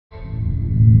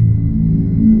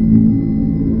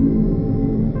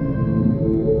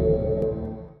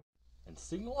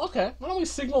Okay, why don't we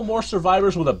signal more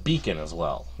survivors with a beacon as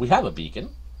well? We have a beacon.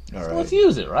 All so right. let's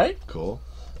use it, right? Cool.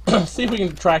 See if we can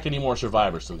attract any more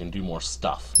survivors so we can do more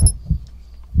stuff.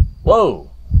 Whoa!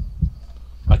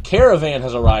 A caravan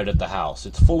has arrived at the house.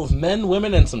 It's full of men,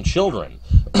 women, and some children.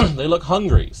 They look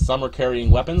hungry. Some are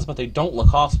carrying weapons, but they don't look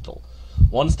hostile.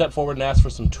 One stepped forward and asked for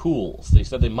some tools. They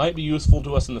said they might be useful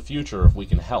to us in the future if we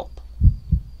can help.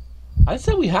 I'd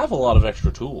say we have a lot of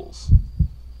extra tools.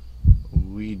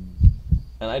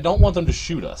 And I don't want them to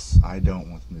shoot us. I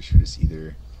don't want them to shoot us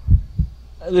either.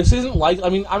 This isn't like... I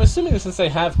mean, I'm assuming that since they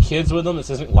have kids with them, this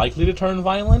isn't likely to turn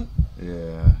violent.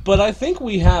 Yeah. But I think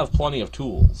we have plenty of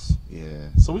tools. Yeah.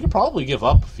 So we could probably give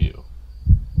up a few.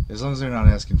 As long as they're not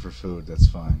asking for food, that's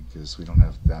fine, because we don't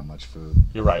have that much food.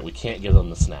 You're right, we can't give them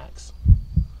the snacks.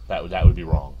 That would be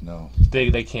wrong. No.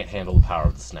 They can't handle the power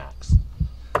of the snacks.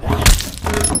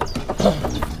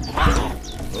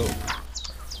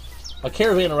 A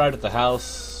caravan arrived at the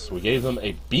house. We gave them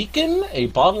a beacon, a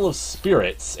bottle of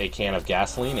spirits, a can of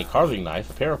gasoline, a carving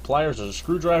knife, a pair of pliers, a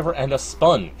screwdriver, and a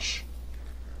sponge.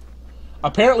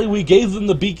 Apparently we gave them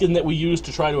the beacon that we used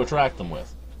to try to attract them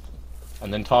with.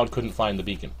 And then Todd couldn't find the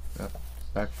beacon. That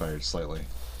backfired slightly.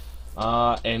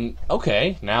 And,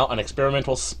 okay, now an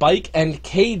experimental spike and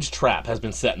cage trap has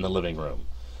been set in the living room.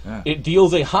 Yeah. It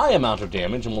deals a high amount of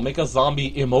damage and will make a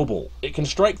zombie immobile. It can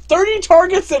strike 30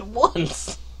 targets at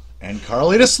once! And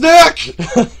Carl ate a snack!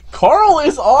 Carl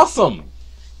is awesome!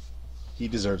 He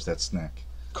deserves that snack.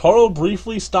 Carl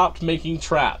briefly stopped making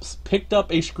traps, picked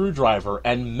up a screwdriver,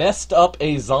 and messed up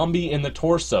a zombie in the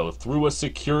torso through a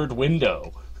secured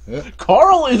window. Yeah.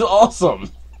 Carl is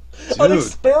awesome! An Dude.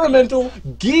 experimental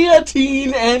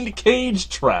guillotine and cage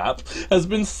trap has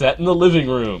been set in the living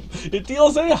room. It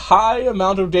deals a high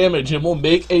amount of damage and will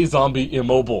make a zombie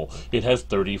immobile. It has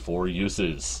 34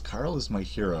 uses. Carl is my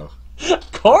hero.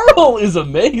 Carl is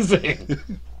amazing!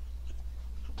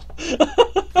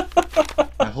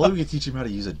 I hope we can teach him how to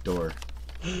use a door.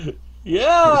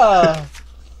 Yeah!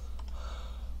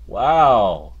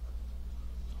 Wow.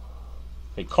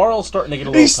 Hey, Carl's starting to get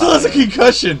a little He still has a tired.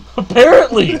 concussion!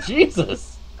 Apparently!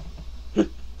 Jesus!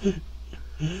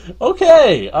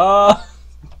 Okay, why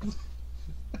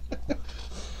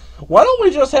don't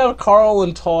we just have Carl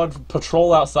and Todd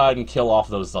patrol outside and kill off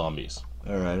those zombies?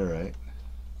 Alright, alright.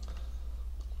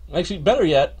 Actually, better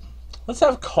yet, let's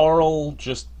have Carl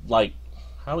just, like,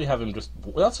 how do we have him just...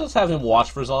 Let's just have him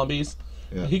watch for zombies.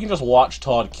 Yeah. He can just watch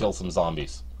Todd kill some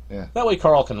zombies. Yeah. That way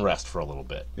Carl can rest for a little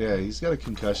bit. Yeah, he's got a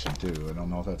concussion too. I don't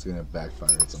know if that's going to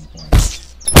backfire at some point.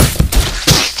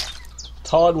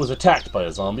 Todd was attacked by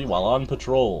a zombie while on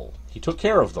patrol. He took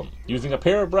care of them. Using a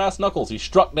pair of brass knuckles, he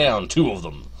struck down 2 of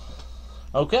them.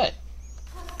 Okay.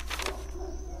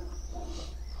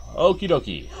 Okie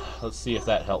dokie. Let's see if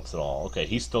that helps at all. Okay,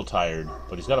 he's still tired,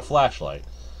 but he's got a flashlight.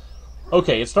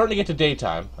 Okay, it's starting to get to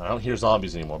daytime. I don't hear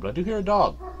zombies anymore, but I do hear a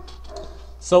dog.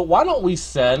 So why don't we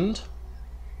send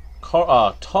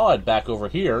Todd back over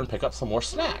here and pick up some more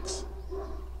snacks?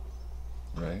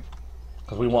 Right?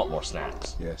 Because we want more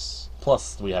snacks. Yes.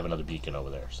 Plus, we have another beacon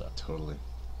over there, so... Totally.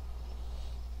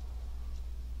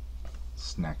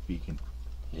 Snack beacon.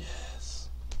 Yes.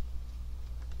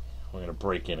 We're going to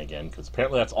break in again, because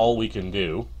apparently that's all we can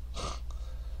do.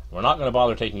 We're not going to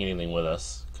bother taking anything with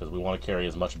us, because we want to carry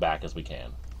as much back as we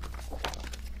can.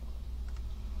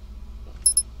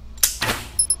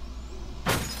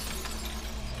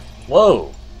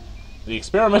 Whoa! The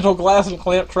experimental glass and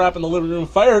clamp trap in the living room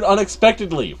fired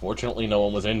unexpectedly. Fortunately, no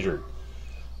one was injured.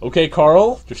 Okay,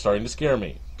 Carl, you're starting to scare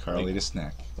me. Carl ate a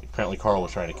snack. Apparently Carl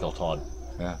was trying to kill Todd.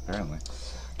 Yeah, apparently.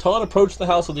 Todd approached the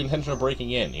house with the intention of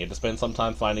breaking in. He had to spend some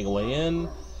time finding a way in.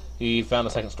 He found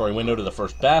a second-story window to the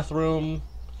first bathroom.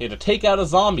 He had to take out a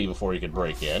zombie before he could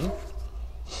break in.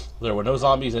 There were no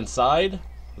zombies inside.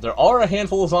 There are a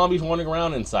handful of zombies wandering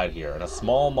around inside here, and a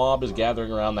small mob is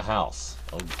gathering around the house.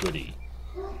 Oh, goody.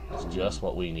 That's just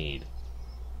what we need.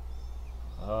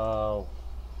 Why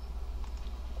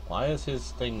is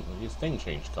his thing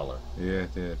changed color? Yeah,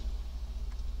 it did.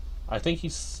 I think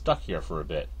he's stuck here for a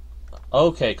bit.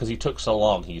 Okay, because he took so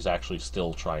long, he's actually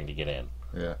still trying to get in.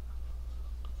 Yeah.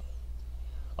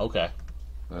 Okay.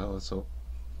 Well, let's hope.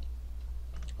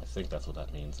 I think that's what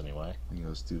that means anyway. I think it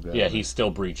was too bad. Yeah, he's still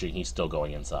breaching. He's still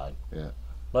going inside. Yeah.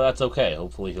 But that's okay.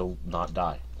 Hopefully he'll not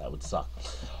die. That would suck.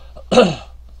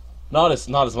 Not as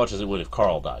much as it would if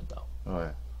Carl died, though. Oh,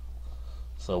 yeah.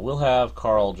 So we'll have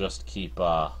Carl just keep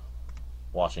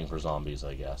watching for zombies,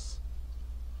 I guess.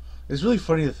 It's really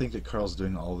funny to think that Carl's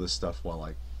doing all this stuff while,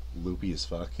 like, loopy as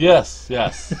fuck. Yes,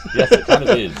 yes. Yes, it kind of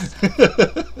is.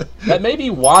 That may be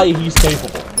why he's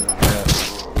capable. Yeah.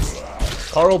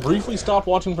 Carl briefly stopped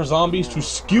watching for zombies to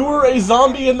skewer a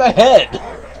zombie in the head.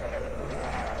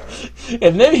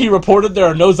 And then he reported there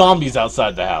are no zombies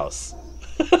outside the house.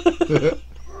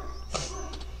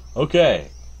 Okay.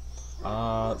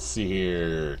 Let's see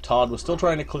here. Todd was still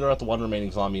trying to clear out the one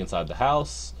remaining zombie inside the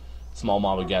house. Small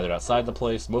mob had gathered outside the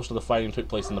place. Most of the fighting took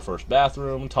place in the first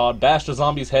bathroom. Todd bashed a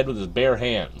zombie's head with his bare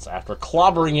hands after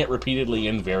clobbering it repeatedly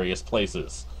in various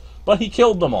places. But he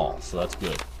killed them all, so that's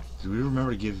good. Do we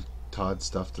remember to give Todd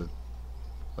stuff to,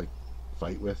 like,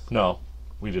 fight with? No,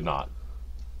 we did not.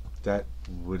 That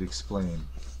would explain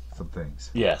some things.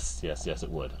 Yes, it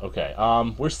would. Okay,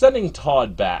 we're sending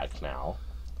Todd back now.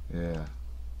 Yeah.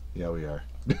 Yeah, we are.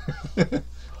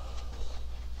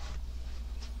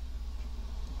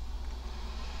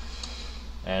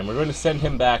 And we're going to send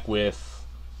him back with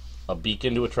a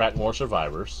beacon to attract more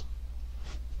survivors.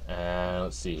 And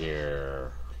let's see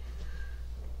here.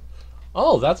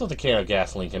 Oh, that's what the can of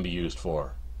gasoline can be used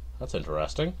for. That's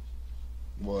interesting.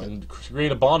 What? And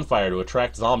create a bonfire to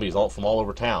attract zombies from all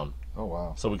over town. Oh,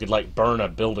 wow. So we could, like, burn a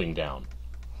building down.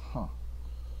 Huh.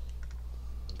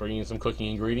 Bringing in some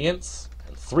cooking ingredients.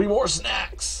 And 3 more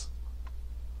snacks.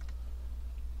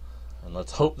 And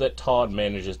let's hope that Todd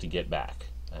manages to get back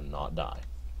and not die.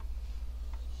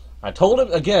 I told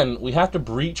him, again, we have to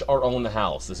breach our own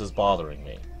house. This is bothering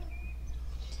me.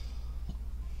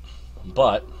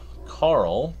 But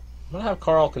Carl, I'm going to have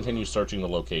Carl continue searching the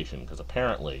location, because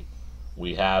apparently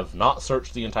we have not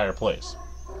searched the entire place.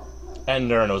 And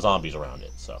there are no zombies around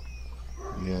it, so.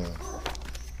 Yeah.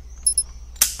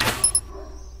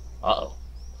 Uh-oh.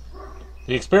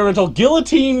 The experimental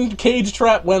guillotine cage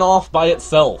trap went off by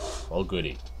itself. Oh,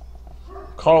 goody.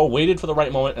 Carl waited for the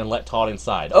right moment and let Todd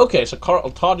inside. Okay, so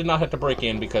Todd did not have to break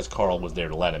in because Carl was there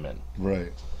to let him in.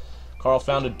 Right. Carl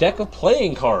found a deck of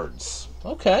playing cards.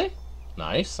 Okay.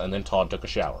 Nice. And then Todd took a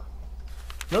shower.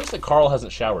 Notice that Carl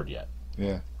hasn't showered yet.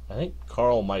 Yeah. I think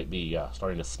Carl might be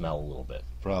starting to smell a little bit.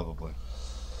 Probably.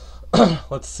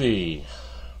 Let's see.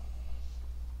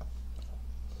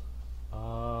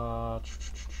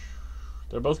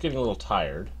 They're both getting a little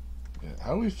tired. Yeah.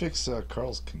 How do we fix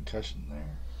Carl's concussion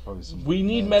there? Probably some We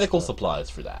need med medical stuff. supplies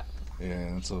for that.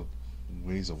 Yeah, that's a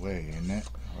ways away, isn't it?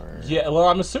 Or... Yeah, well,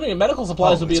 I'm assuming medical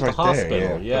supplies would be at it's the right there,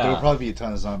 hospital. But Yeah. there will probably be a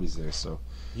ton of zombies there, so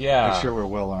Yeah. make sure we're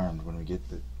well armed when we get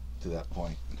to that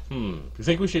point. You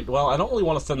think we should? Well, I don't really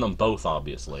want to send them both,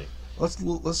 obviously. Let's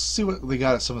see what they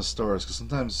got at some of the stores, because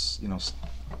sometimes, you know, it's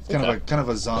Okay. kind of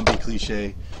a zombie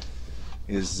cliche.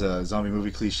 Zombie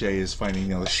movie cliche is finding, you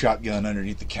know, the shotgun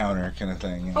underneath the counter kind of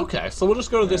thing. You know? Okay, so we'll just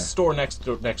go to this store next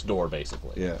door,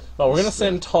 basically. Yeah. Well, we're gonna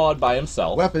send Todd by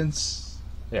himself. Weapons.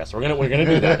 Yes, we're gonna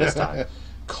do that this time.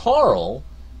 Carl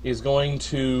is going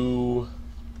to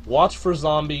watch for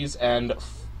zombies and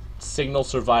signal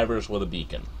survivors with a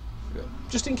beacon, Yeah.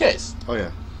 just in case. Oh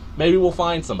yeah. Maybe we'll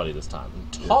find somebody this time.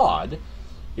 And Todd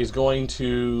is going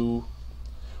to.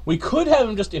 We could have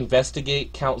him just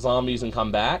investigate, count zombies, and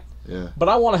come back. Yeah. But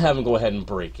I want to have him go ahead and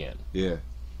break in. Yeah.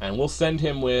 And we'll send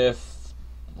him with,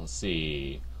 let's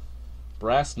see,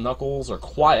 brass knuckles or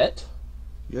quiet.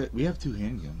 Yeah. We have 2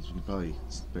 handguns. We could probably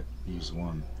use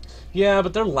one. Yeah,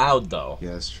 but they're loud though.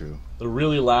 Yeah, that's true. They're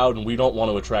really loud, and we don't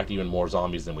want to attract even more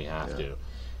zombies than we have Yeah. to.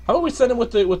 How about we send him with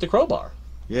the crowbar?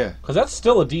 Yeah. Because that's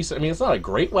still a decent. I mean, it's not a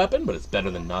great weapon, but it's better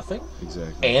than nothing,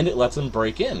 Exactly. and it lets him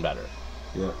break in better.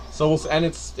 Yeah. So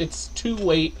it's 2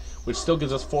 weight, which still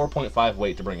gives us 4.5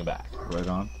 weight to bring him back. Right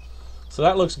on. So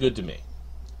that looks good to me.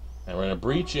 And we're gonna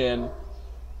breach in.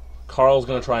 Carl's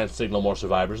gonna try and signal more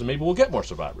survivors, and maybe we'll get more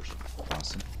survivors.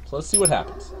 Awesome. So let's see what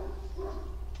happens.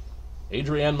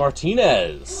 Adrienne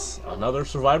Martinez, another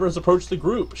survivor, has approached the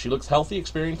group. She looks healthy,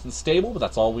 experienced, and stable, but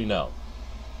that's all we know.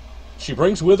 She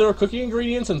brings with her cooking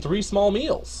ingredients and 3 small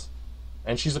meals.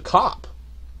 And she's a cop.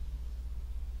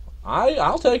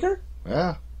 I'll take her.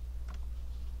 Yeah.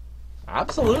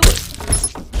 Absolutely.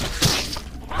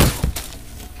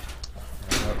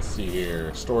 Let's see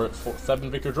here. Store at 7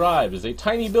 Vicar Drive is a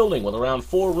tiny building with around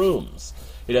 4 rooms.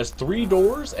 It has 3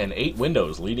 doors and 8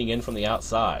 windows leading in from the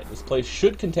outside. This place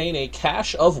should contain a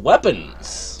cache of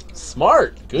weapons.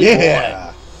 Smart. Good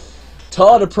boy.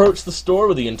 Todd approached the store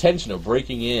with the intention of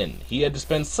breaking in. He had to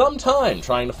spend some time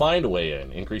trying to find a way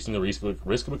in, increasing the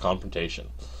risk of a confrontation.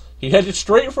 He headed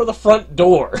straight for the front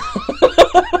door.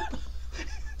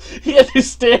 He had to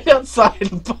stand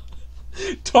outside.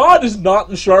 Todd is not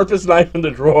the sharpest knife in the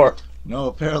drawer. No,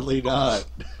 apparently not.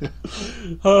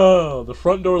 Oh, the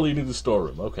front door leading to the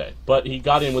storeroom. Okay, but he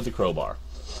got in with the crowbar.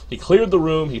 He cleared the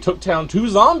room. He took down 2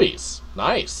 zombies.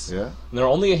 Nice. Yeah. And there are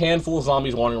only a handful of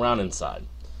zombies wandering around inside.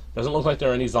 Doesn't look like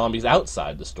there are any zombies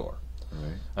outside the store.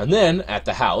 Right. And then, at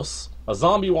the house, A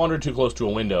zombie wandered too close to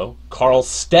a window. Carl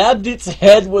stabbed its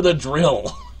head with a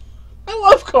drill. I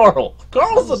love Carl.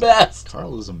 Carl's the best.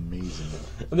 Carl is amazing.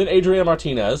 And then Adriana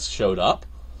Martinez showed up.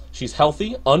 She's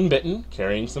healthy, unbitten,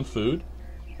 carrying some food,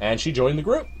 and she joined the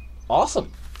group.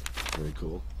 Awesome. Very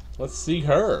cool. Let's see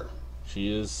her.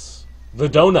 She is the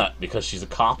donut because she's a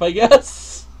cop, I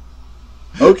guess.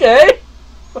 Okay.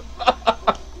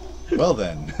 Well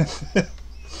then.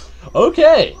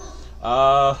 Okay.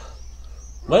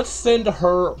 Let's send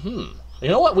her... You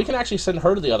know what? We can actually send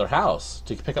her to the other house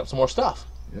to pick up some more stuff.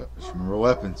 Yep, some more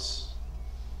weapons.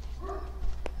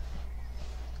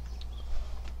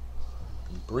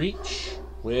 Breach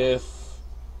with...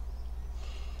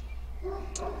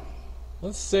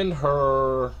 Let's send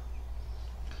her...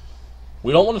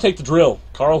 We don't want to take the drill.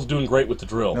 Carl's doing great with the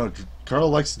drill. No, Carl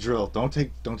likes the drill. Don't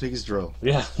take his drill.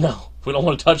 Yeah, no. We don't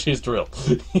want to touch his drill.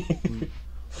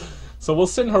 So we'll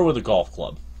send her with a golf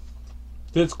club.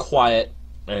 It's quiet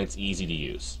and it's easy to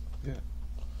use. Yeah.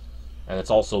 And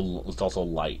it's also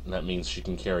light, and that means she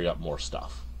can carry up more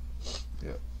stuff.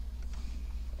 Yeah.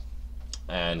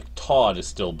 And Todd is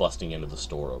still busting into the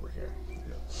store over here.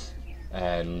 Yeah.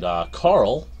 And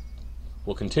Carl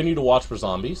will continue to watch for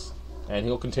zombies, and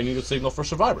he'll continue to signal for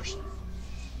survivors.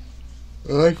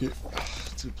 I like it.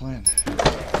 That's a good plan.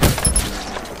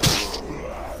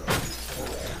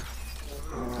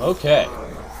 Okay.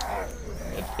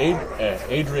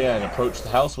 Adrienne approached the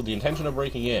house with the intention of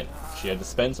breaking in. She had to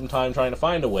spend some time trying to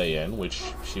find a way in, which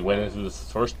she went into the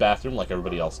first bathroom like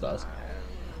everybody else does.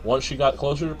 Once she got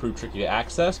closer to prove tricky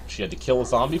access, she had to kill a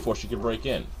zombie before she could break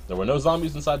in. There were no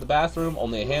zombies inside the bathroom,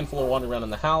 only a handful are wandering around in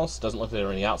the house. Doesn't look like there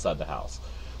were any outside the house.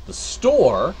 The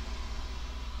store...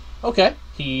 Okay,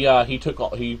 he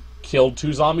killed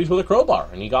 2 zombies with a crowbar,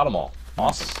 and he got them all.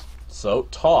 Awesome. So,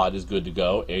 Todd is good to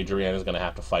go. Adrienne is going to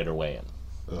have to fight her way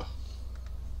in. Ugh.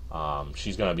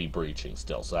 She's going to be breaching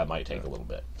still, so that might take a little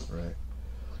bit. Right.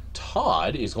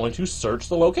 Todd is going to search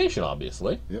the location,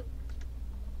 obviously. Yep.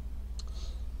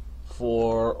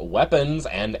 For weapons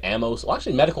and ammo. Well,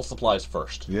 actually, medical supplies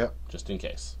first. Yep. Just in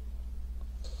case.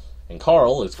 And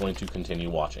Carl is going to continue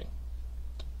watching.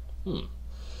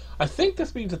 I think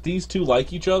this means that these two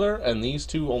like each other, and these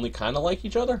two only kind of like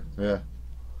each other. Yeah.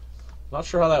 Not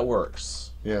sure how that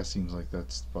works. Yeah, seems like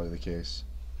that's probably the case.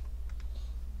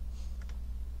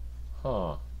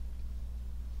 Huh. I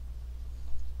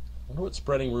wonder what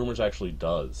spreading rumors actually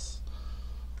does.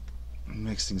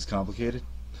 Makes things complicated.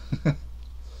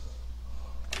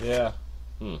 Yeah.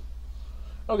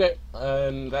 Okay,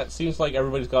 and that seems like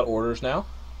everybody's got orders now.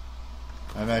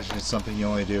 I imagine it's something you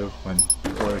only do when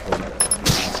political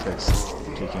aspects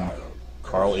kick in.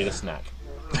 Carl ate a snack.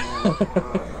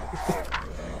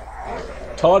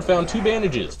 Todd found 2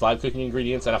 bandages, 5 cooking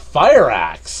ingredients, and a fire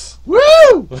axe.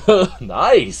 Woo!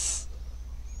 Nice!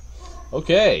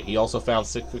 Okay, he also found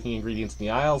 6 cooking ingredients in the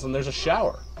aisles, and there's a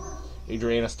shower.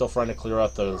 Adriana's still trying to clear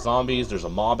out the zombies. There's a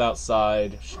mob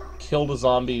outside. She killed a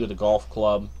zombie with a golf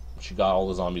club. She got all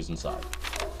the zombies inside.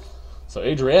 So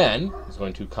Adrienne is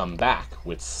going to come back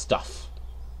with stuff.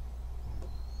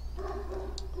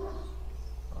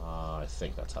 I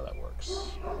think that's how that works.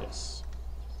 Yes.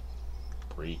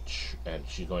 Breach. And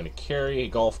she's going to carry a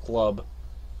golf club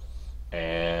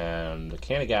and a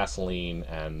can of gasoline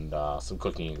and some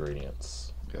cooking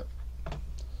ingredients. Yep.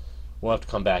 We'll have to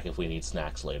come back if we need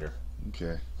snacks later.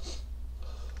 Okay.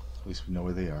 At least we know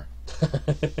where they are.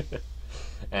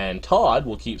 And Todd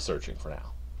will keep searching for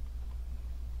now.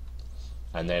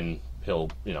 And then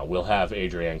we'll have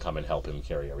Adrienne come and help him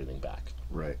carry everything back.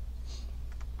 Right.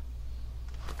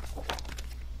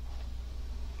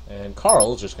 And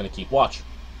Carl is just going to keep watching.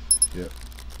 Yep.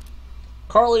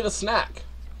 Carl ate a snack.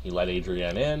 He let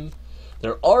Adrienne in.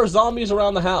 There are zombies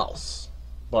around the house,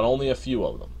 but only a few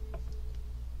of them.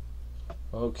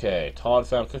 Okay, Todd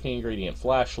found cooking ingredient,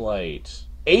 flashlight,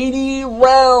 80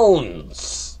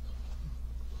 rounds!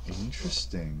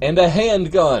 Interesting. And a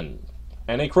handgun,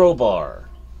 and a crowbar.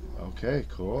 Okay,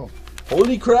 cool.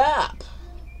 Holy crap!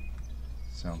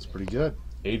 Sounds pretty good.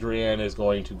 Adrienne is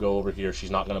going to go over here.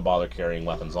 She's not going to bother carrying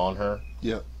weapons on her.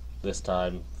 Yep. This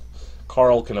time.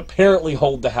 Carl can apparently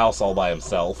hold the house all by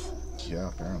himself. Yeah,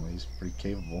 apparently he's pretty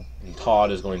capable. And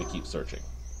Todd is going to keep searching.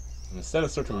 And instead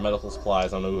of searching for medical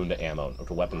supplies, I'm going to move into ammo,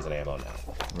 to weapons and ammo now.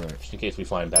 Right. Just in case we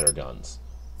find better guns.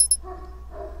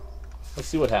 Let's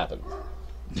see what happened.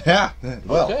 Yeah.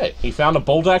 Well. Okay. He found a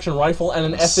bolt-action rifle and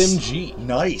an SMG.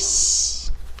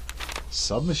 Nice.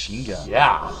 Submachine gun.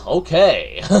 Yeah.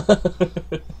 Okay.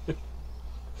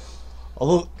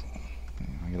 Although,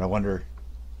 I wonder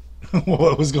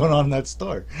What was going on in that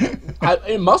store?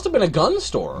 It must have been a gun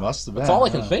store. Must have been. That's all I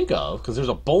can think of, because there's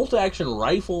a bolt-action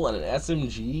rifle and an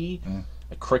SMG,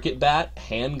 a cricket bat,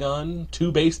 handgun,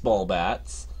 2 baseball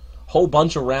bats, whole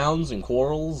bunch of rounds and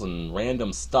quarrels and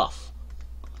random stuff.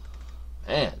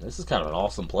 Man, this is kind of an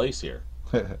awesome place here.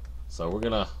 So we're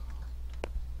gonna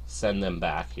send them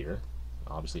back here.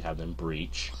 Obviously have them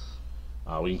breach.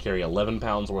 We can carry 11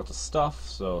 pounds worth of stuff,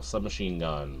 so submachine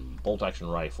gun, bolt-action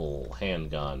rifle,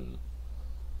 handgun,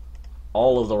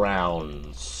 all of the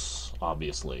rounds,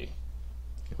 obviously.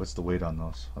 What's the weight on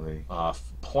those? Are they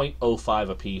 0.05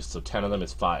 apiece, so 10 of them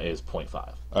is 0.5.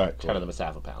 all right? Cool. 10 of them is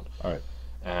half a pound. All right.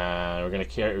 And we're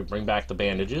gonna bring back the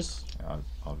bandages,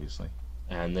 Obviously.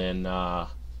 and then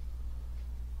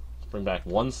bring back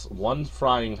one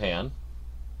frying pan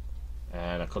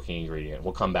and a cooking ingredient.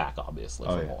 We'll come back, obviously,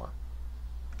 for more.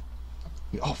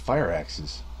 Oh, fire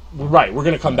axes. Right, we're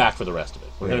going to come back for the rest of it.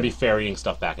 We're going to be ferrying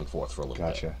stuff back and forth for a little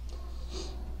bit. Gotcha.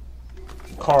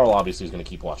 Carl, obviously, is going to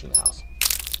keep watching the house.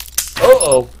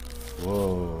 Uh-oh.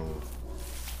 Whoa.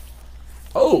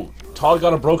 Oh, Todd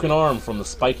got a broken arm from the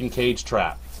spike and cage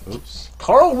trap. Oops.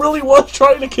 Carl really was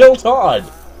trying to kill Todd.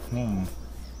 Hmm.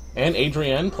 And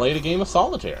Adrienne played a game of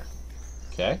solitaire.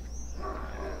 Okay.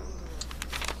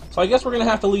 So I guess we're going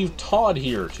to have to leave Todd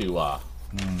here to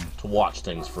watch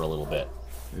things for a little bit.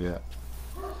 Yeah.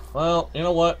 Well, you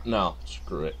know what? No,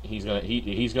 screw it. He's gonna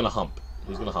hump.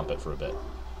 He's gonna hump it for a bit.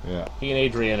 Yeah. He and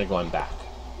Adrienne are going back.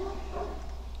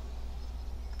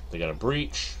 They got a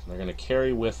breach. They're gonna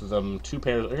carry with them 2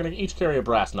 pairs. They're gonna each carry a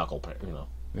brass knuckle pair. You know.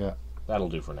 Yeah. That'll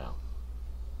do for now.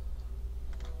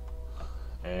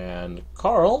 And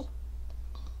Carl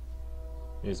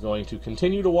is going to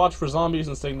continue to watch for zombies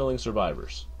and signaling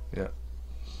survivors. Yeah.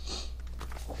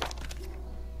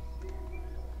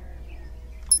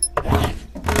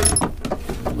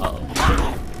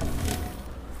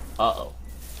 Uh-oh.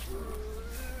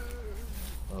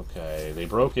 Okay, they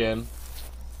broke in.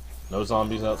 No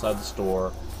zombies outside the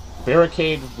store.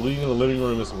 Barricade leading to the living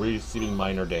room is receiving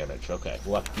minor damage. Okay,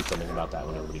 we'll have to do something about that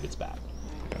when everybody gets back.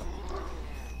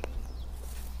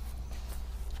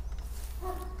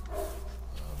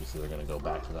 Obviously, they're going to go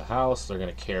back to the house. They're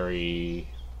going to carry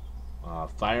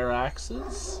fire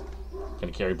axes.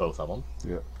 Going to carry both of them.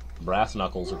 Yeah. Brass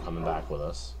knuckles are coming back with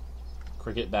us.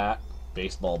 Cricket bat,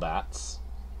 baseball bats.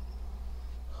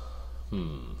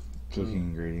 Cooking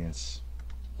ingredients.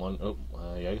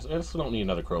 I guess we don't need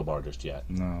another crowbar just yet.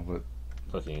 No, but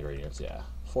Cooking ingredients, yeah.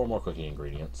 4 more cooking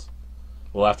ingredients.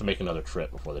 We'll have to make another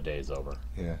trip before the day is over.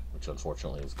 Yeah. Which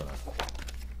unfortunately is going to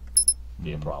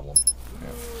be a problem. Yeah.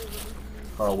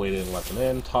 Carl waited and let them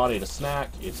in. Todd ate a snack.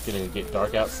 It's going to get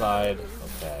dark outside.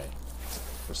 Okay.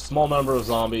 There's a small number of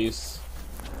zombies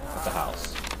at the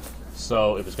house.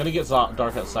 So if it's going to get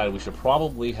dark outside, we should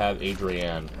probably have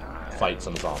Adrienne fight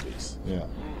some zombies. Yeah.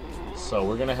 So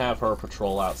we're going to have her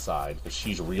patrol outside, because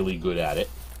she's really good at it.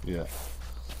 Yeah.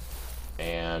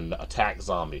 And attack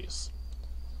zombies.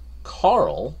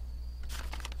 Carl...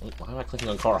 Why am I clicking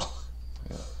on Carl?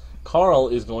 Yeah. Carl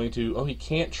is going to... Oh, he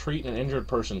can't treat an injured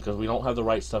person because we don't have the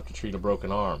right stuff to treat a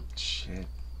broken arm. Shit.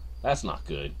 That's not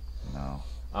good. No.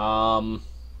 I'm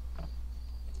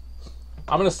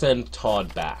going to send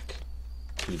Todd back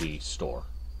to the store.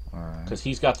 Alright. Because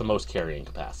he's got the most carrying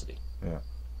capacity. Yeah.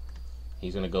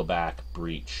 He's going to go back,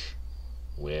 breach,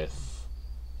 with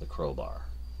the crowbar.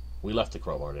 We left the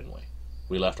crowbar, didn't we?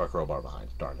 We left our crowbar behind.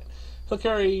 Darn it. He'll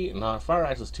carry... No, fire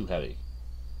axe is too heavy.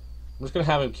 I'm just going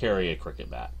to have him carry a cricket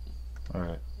bat.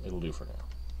 Alright. It'll do for now.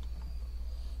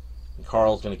 And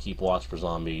Carl's going to keep watch for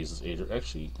zombies.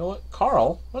 Actually, you know what?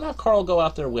 Carl? Why not Carl go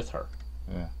out there with her?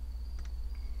 Yeah.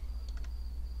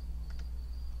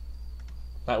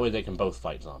 That way they can both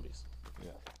fight zombies.